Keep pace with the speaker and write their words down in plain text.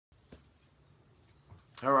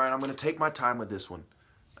All right, I'm going to take my time with this one.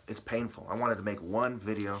 It's painful. I wanted to make one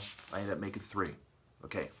video. I ended up making 3.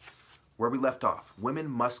 Okay, where we left off. Women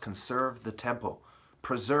must preserve the temple,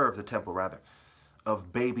 rather,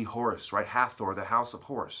 of baby Horus, right? Hathor, the house of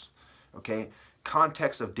Horus. Okay,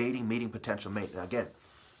 context of dating, meeting potential mate. Now again,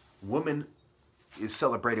 woman is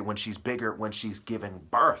celebrated when she's bigger, when she's giving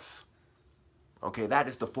birth. Okay, that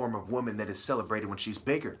is the form of woman that is celebrated when she's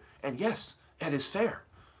bigger. And yes, that is fair.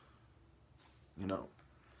 You know,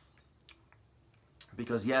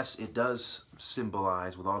 because yes, it does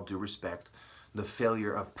symbolize, with all due respect, the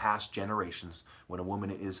failure of past generations when a woman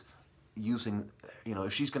is using, you know,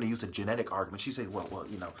 if she's going to use a genetic argument, she said, well,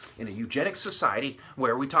 you know, in a eugenic society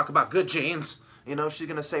where we talk about good genes, you know, she's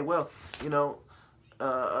going to say, well, you know,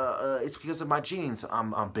 it's because of my genes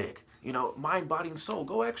I'm big. You know, mind, body, and soul,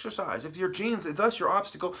 go exercise. If your genes, if that's your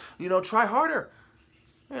obstacle, you know, try harder.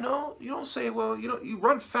 You know, you don't say, well, you know, you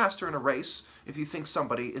run faster in a race if you think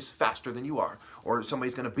somebody is faster than you are, or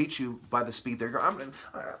somebody's going to beat you by the speed they're going.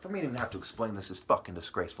 For me to even have to explain this is fucking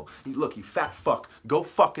disgraceful. Look, you fat fuck, go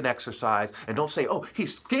fucking exercise, and don't say, oh,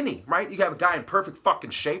 he's skinny, right? You have a guy in perfect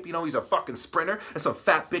fucking shape, you know, he's a fucking sprinter, and some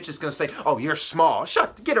fat bitch is going to say, oh, you're small.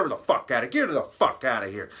 Get her the fuck out of here. Get her the fuck out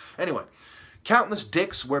of here. Anyway, countless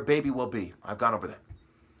dicks where baby will be. I've gone over that.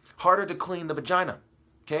 Harder to clean the vagina,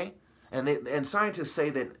 okay? And scientists say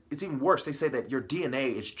that it's even worse. They say that your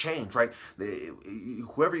DNA is changed, right?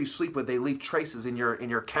 Whoever you sleep with, they leave traces in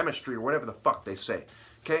your chemistry or whatever the fuck they say,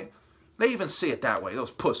 okay? They even see it that way.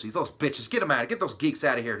 Those pussies, those bitches, get them out of here. Get those geeks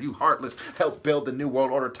out of here. You heartless, help build the new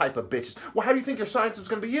world order type of bitches. Well, how do you think your science is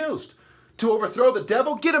going to be used? To overthrow the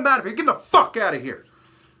devil? Get them out of here. Get them the fuck out of here.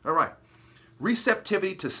 All right.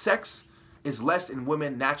 Receptivity to sex is less in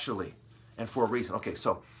women naturally, and for a reason. Okay,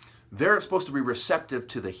 so they're supposed to be receptive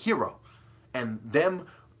to the hero, and them,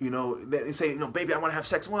 you know, they say, you know, baby, I want to have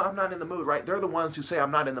sex. Well, I'm not in the mood, right? They're the ones who say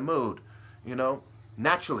I'm not in the mood, you know,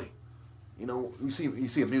 naturally. You know, you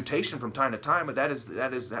see a mutation from time to time, but that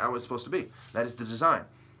is how it's supposed to be. That is the design.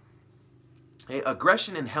 Okay,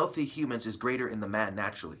 aggression in healthy humans is greater in the man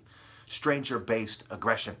naturally. Stranger-based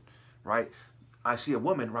aggression, right? I see a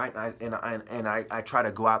woman, right, and I try to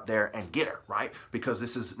go out there and get her, right, because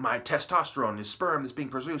this is my testosterone, this sperm that's being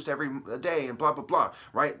produced every day, and blah, blah, blah,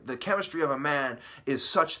 right? The chemistry of a man is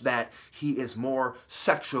such that he is more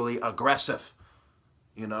sexually aggressive,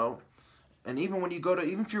 you know? And even when you go to,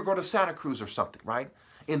 even if you go to Santa Cruz or something, right,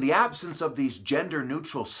 in the absence of these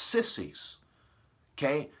gender-neutral sissies,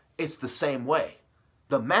 okay, it's the same way.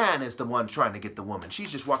 The man is the one trying to get the woman. She's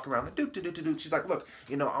just walking around and do. She's like, look,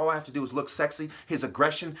 you know, all I have to do is look sexy. His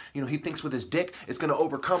aggression, you know, he thinks with his dick it's going to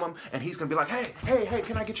overcome him, and he's going to be like, hey,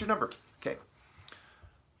 can I get your number? Okay.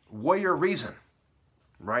 Warrior reason,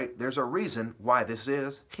 right? There's a reason why this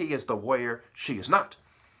is. He is the warrior. She is not.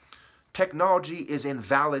 Technology is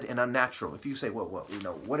invalid and unnatural. If you say, well, you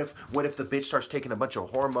know, what if the bitch starts taking a bunch of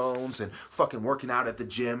hormones and fucking working out at the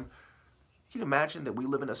gym? Can you imagine that we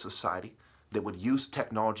live in a society that would use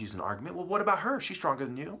technology as an argument? Well, what about her? She's stronger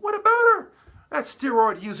than you. What about her? That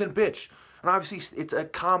steroid-using bitch. And obviously, it's a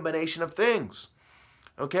combination of things.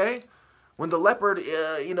 Okay? When the leopard,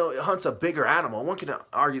 you know, hunts a bigger animal, one can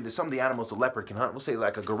argue that some of the animals the leopard can hunt, we'll say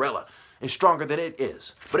like a gorilla, is stronger than it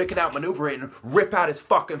is. But it can outmaneuver it and rip out its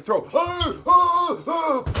fucking throat.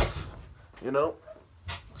 You know?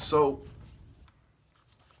 So,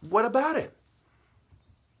 what about it?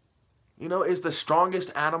 You know, is the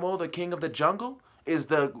strongest animal the king of the jungle? Is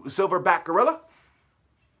the silverback gorilla?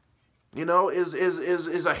 You know, is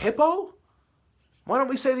a hippo? Why don't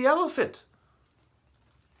we say the elephant?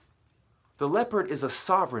 The leopard is a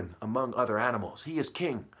sovereign among other animals. He is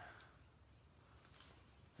king.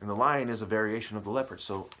 And the lion is a variation of the leopard.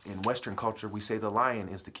 So in Western culture, we say the lion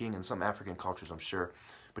is the king. In some African cultures, I'm sure.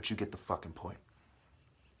 But you get the fucking point.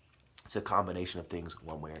 It's a combination of things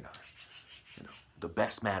one way or another. You know, the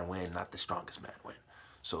best man win, not the strongest man win.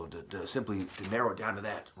 So simply to narrow it down to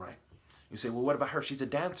that, right? You say, well, what about her? She's a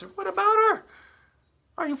dancer. What about her?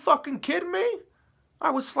 Are you fucking kidding me?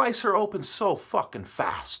 I would slice her open so fucking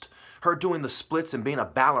fast. Her doing the splits and being a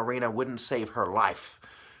ballerina wouldn't save her life,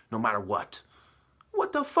 no matter what.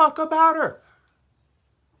 What the fuck about her?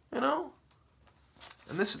 You know?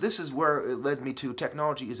 And this is where it led me to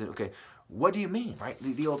technology. Is it okay? What do you mean, right?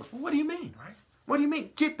 The old, what do you mean, right? What do you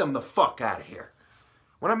mean? Get them the fuck out of here.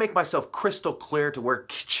 When I make myself crystal clear to where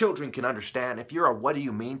children can understand, if you're a what do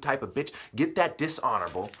you mean type of bitch, get that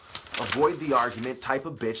dishonorable, avoid the argument type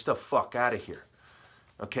of bitch the fuck out of here.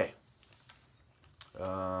 Okay.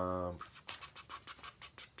 All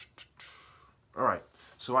right.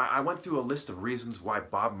 So I went through a list of reasons why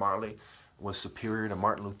Bob Marley was superior to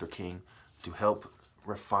Martin Luther King to help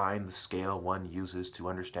refine the scale one uses to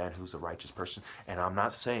understand who's a righteous person. And I'm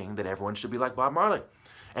not saying that everyone should be like Bob Marley.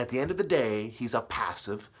 At the end of the day, he's a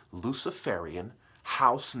passive, Luciferian,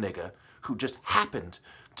 house nigga who just happened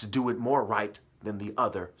to do it more right than the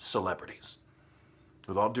other celebrities.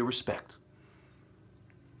 With all due respect.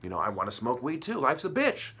 You know, I want to smoke weed too. Life's a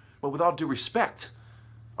bitch. But with all due respect,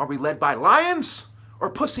 are we led by lions or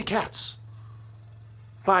pussycats?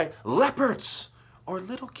 By leopards or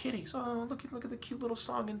little kitties? Oh, look at the cute little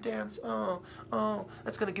song and dance. Oh,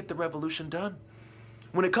 that's going to get the revolution done.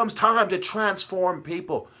 When it comes time to transform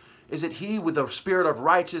people, is it he with the spirit of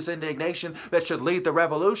righteous indignation that should lead the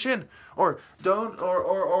revolution? Or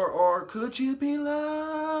could you be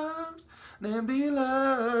loved, then be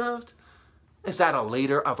loved? Is that a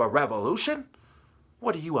leader of a revolution?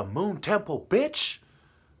 What are you, a moon temple bitch?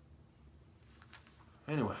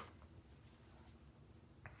 Anyway,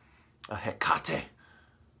 a Hecate.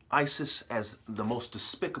 Isis as the most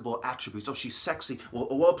despicable attributes. Oh, she's sexy.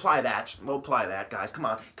 We'll apply that. We'll apply that, guys. Come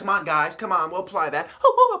on. Come on, guys. Come on. We'll apply that.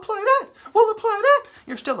 Oh, we'll apply that. We'll apply that.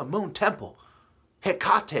 You're still a moon temple.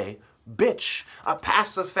 Hecate, bitch. A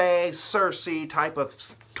Pasiphae, Circe type of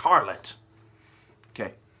harlot.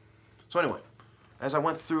 Okay. So anyway, as I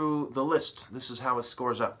went through the list, this is how it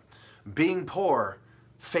scores up. Being poor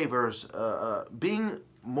favors being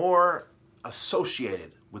more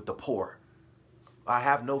associated with the poor. I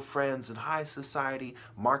have no friends in high society,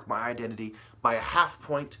 mark my identity. By a half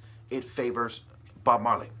point, it favors Bob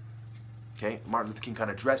Marley. Okay, Martin Luther King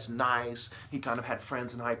kind of dressed nice. He kind of had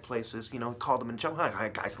friends in high places. You know, he called them and jumped. Hi,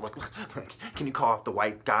 guys, look, can you call off the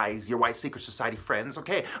white guys, your white secret society friends?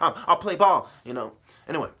 Okay, I'll play ball, you know.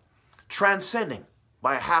 Anyway, transcending.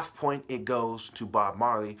 By a half point, it goes to Bob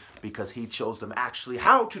Marley because he shows them actually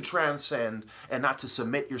how to transcend and not to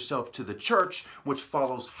submit yourself to the church, which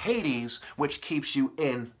follows Hades, which keeps you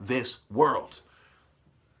in this world.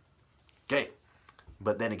 Okay.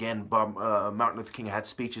 But then again, Martin Luther King had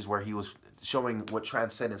speeches where he was showing what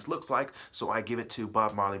transcendence looks like, so I give it to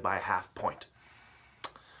Bob Marley by a half point.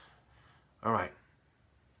 All right.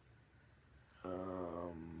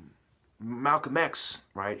 Malcolm X,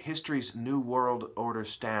 right? History's New World Order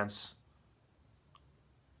stance.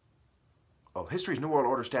 Oh, history's New World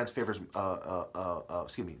Order stance favors,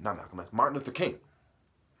 excuse me, not Malcolm X, Martin Luther King.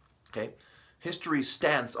 Okay? History's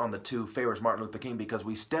stance on the two favors Martin Luther King because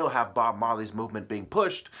we still have Bob Marley's movement being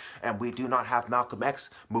pushed, and we do not have Malcolm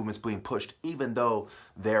X movements being pushed, even though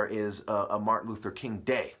there is a Martin Luther King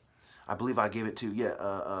Day. I believe I gave it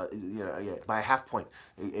to, by a half point.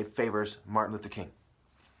 It favors Martin Luther King.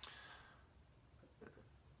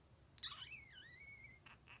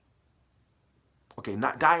 Okay,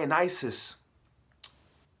 not Dionysus.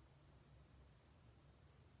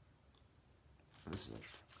 This is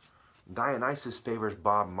interesting. Dionysus favors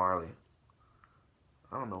Bob Marley.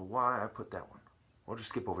 I don't know why I put that one. We'll just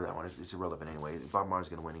skip over that one. It's irrelevant anyway. Bob Marley's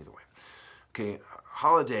going to win either way. Okay,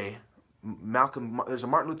 holiday. There's a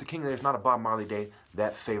Martin Luther King. There's not a Bob Marley Day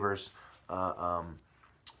that favors, Bob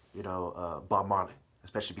Marley,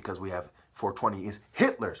 especially because we have 420 is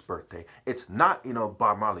Hitler's birthday. It's not,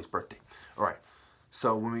 Bob Marley's birthday. All right.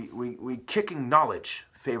 So when we kicking knowledge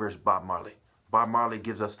favors Bob Marley. Bob Marley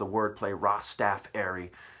gives us the wordplay,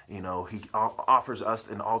 Rastafari. He offers us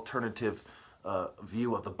an alternative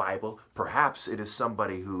view of the Bible. Perhaps it is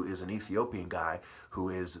somebody who is an Ethiopian guy who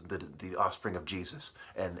is the offspring of Jesus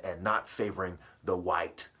and not favoring the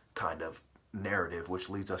white kind of narrative, which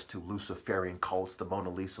leads us to Luciferian cults, the Mona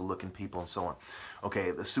Lisa looking people and so on.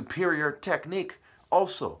 Okay, the superior technique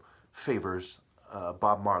also favors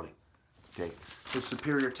Bob Marley. Okay, the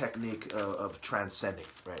superior technique of transcending,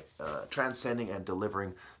 right? Transcending and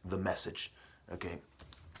delivering the message. Okay,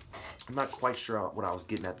 I'm not quite sure what I was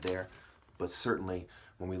getting at there, but certainly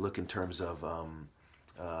when we look in terms of,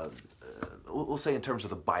 we'll say in terms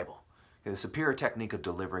of the Bible, okay, the superior technique of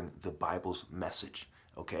delivering the Bible's message.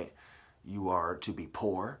 Okay, you are to be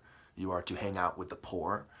poor, you are to hang out with the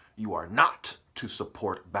poor, you are not to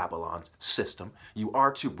support Babylon's system, you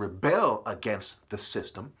are to rebel against the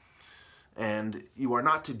system. And you are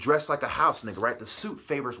not to dress like a house nigga, right? The suit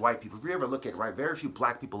favors white people. If you ever look at it, right, very few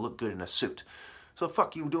black people look good in a suit. So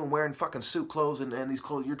fuck you doing wearing fucking suit clothes and these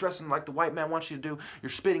clothes. You're dressing like the white man wants you to do.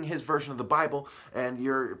 You're spitting his version of the Bible and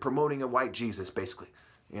you're promoting a white Jesus, basically,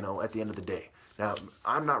 at the end of the day. Now,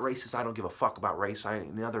 I'm not racist. I don't give a fuck about race.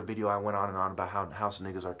 In the other video, I went on and on about how house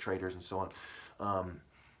niggas are traitors and so on.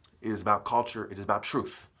 It is about culture. It is about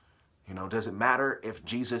truth. Does it matter if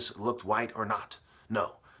Jesus looked white or not?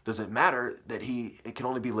 No. Does it matter that it can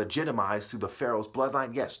only be legitimized through the Pharaoh's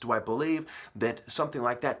bloodline? Yes. Do I believe that something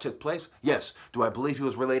like that took place? Yes. Do I believe he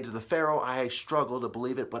was related to the Pharaoh? I struggle to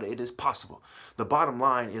believe it, but it is possible. The bottom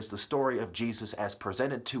line is the story of Jesus as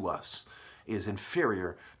presented to us is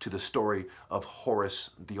inferior to the story of Horus,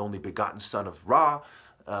 the only begotten son of Ra,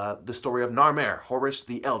 the story of Narmer, Horus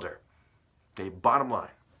the elder. Okay, bottom line.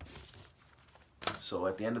 So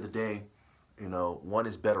at the end of the day, you know, one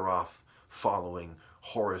is better off following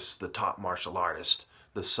Horus, the top martial artist,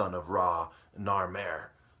 the son of Ra, Narmer,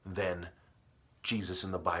 than Jesus in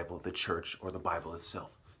the Bible, the church, or the Bible itself.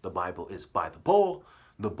 The Bible is by the bull.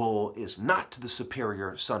 The bull is not the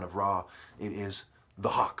superior son of Ra. It is the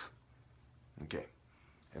hawk. Okay.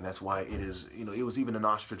 And that's why it is, you know, it was even an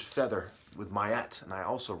ostrich feather with Mayat, and I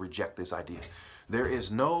also reject this idea. There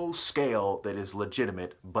is no scale that is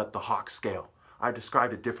legitimate but the hawk scale. I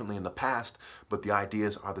described it differently in the past, but the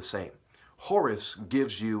ideas are the same. Horus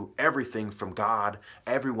gives you everything from God.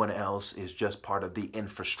 Everyone else is just part of the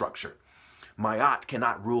infrastructure. Mayat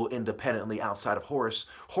cannot rule independently outside of Horus.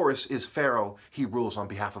 Horus is Pharaoh. He rules on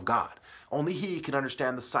behalf of God. Only he can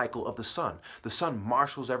understand the cycle of the sun. The sun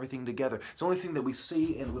marshals everything together. It's the only thing that we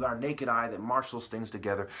see with our naked eye that marshals things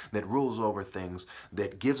together, that rules over things,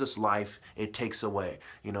 that gives us life, it takes away.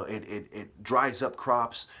 You know, it dries up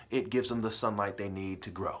crops, it gives them the sunlight they need to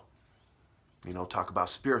grow. You know, talk about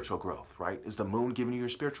spiritual growth, right? Is the moon giving you your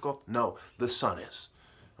spiritual growth? No, the sun is.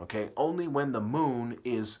 Okay? Only when the moon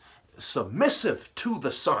is submissive to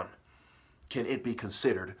the sun can it be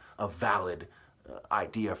considered a valid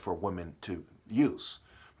idea for women to use.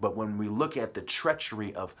 But when we look at the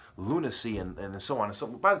treachery of lunacy and so on, and so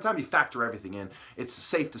by the time you factor everything in, it's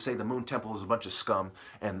safe to say the moon temple is a bunch of scum,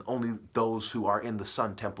 and only those who are in the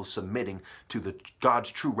sun temple submitting to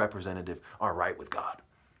God's true representative are right with God.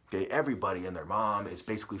 Okay, everybody and their mom is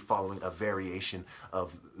basically following a variation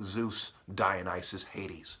of Zeus, Dionysus,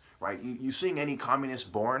 Hades, right? You seeing any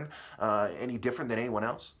communist born any different than anyone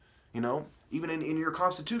else? You know, even in your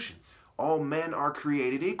constitution, all men are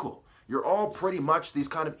created equal. You're all pretty much these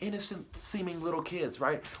kind of innocent seeming little kids,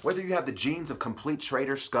 right? Whether you have the genes of complete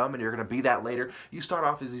traitor scum and you're going to be that later, you start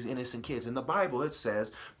off as these innocent kids. In the Bible, it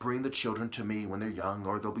says, bring the children to me when they're young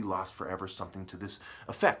or they'll be lost forever, something to this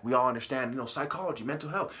effect. We all understand, you know, psychology, mental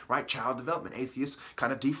health, right? Child development. Atheists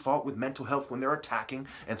kind of default with mental health when they're attacking,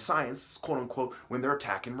 and science, quote unquote, when they're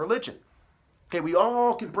attacking religion. Okay, we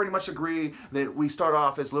all can pretty much agree that we start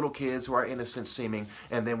off as little kids who are innocent seeming,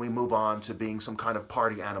 and then we move on to being some kind of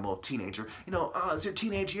party animal teenager. You know, it's your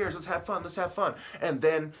teenage years, let's have fun, let's have fun. And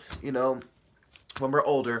then, you know, when we're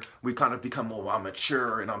older, we kind of become, well, I'm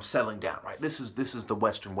mature and I'm settling down, right? This is the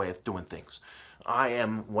Western way of doing things. I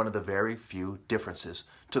am one of the very few differences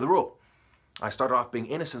to the rule. I started off being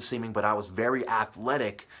innocent seeming, but I was very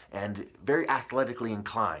athletic and very athletically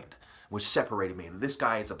inclined, which separated me. And this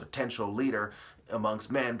guy is a potential leader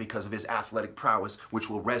amongst men because of his athletic prowess, which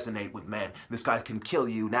will resonate with men. This guy can kill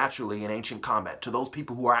you naturally in ancient combat. To those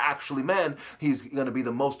people who are actually men, he's going to be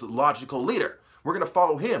the most logical leader. We're going to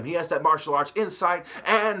follow him. He has that martial arts insight,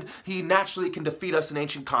 and he naturally can defeat us in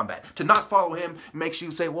ancient combat. To not follow him makes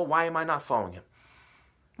you say, well, why am I not following him?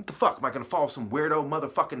 What the fuck? Am I going to follow some weirdo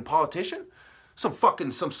motherfucking politician?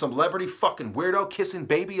 Some celebrity fucking weirdo kissing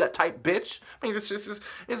baby type bitch? I mean, this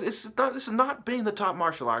is not being the top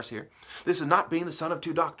martial arts here. This is not being the son of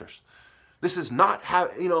two doctors. This is not how,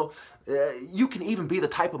 you know, you can even be the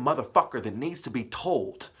type of motherfucker that needs to be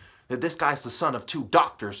told that this guy's the son of two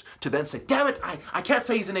doctors to then say, damn it, I can't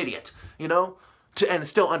say he's an idiot, you know, and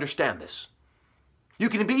still understand this. You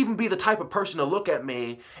can even be the type of person to look at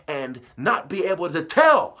me and not be able to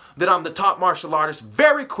tell that I'm the top martial artist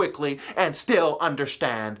very quickly and still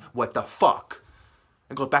understand what the fuck.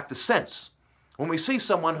 It goes back to sense. When we see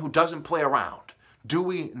someone who doesn't play around, can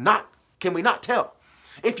we not tell?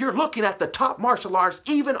 If you're looking at the top martial artist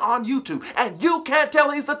even on YouTube and you can't tell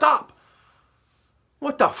he's the top,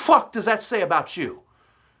 what the fuck does that say about you?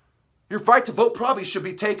 Your right to vote probably should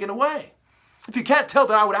be taken away. If you can't tell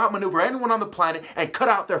that I would outmaneuver anyone on the planet and cut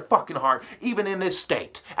out their fucking heart, even in this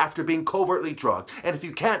state, after being covertly drugged, and if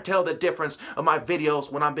you can't tell the difference of my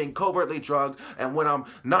videos when I'm being covertly drugged and when I'm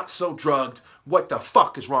not so drugged, what the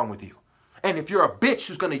fuck is wrong with you? And if you're a bitch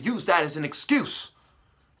who's going to use that as an excuse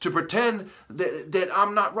to pretend that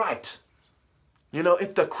I'm not right. You know,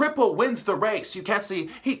 if the cripple wins the race, you can't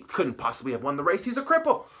see, he couldn't possibly have won the race, he's a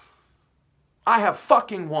cripple. I have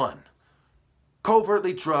fucking won.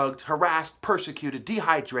 Covertly drugged, harassed, persecuted,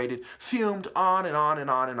 dehydrated, fumed, on and on and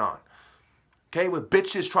on and on. Okay, with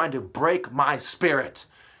bitches trying to break my spirit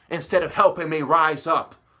instead of helping me rise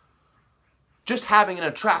up. Just having an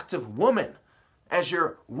attractive woman as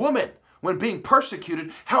your woman when being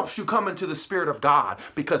persecuted helps you come into the Spirit of God,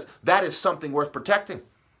 because that is something worth protecting.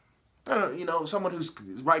 I don't, you know, someone who's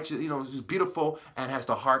righteous, you know, who's beautiful and has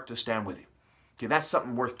the heart to stand with you. Okay, that's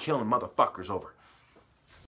something worth killing motherfuckers over.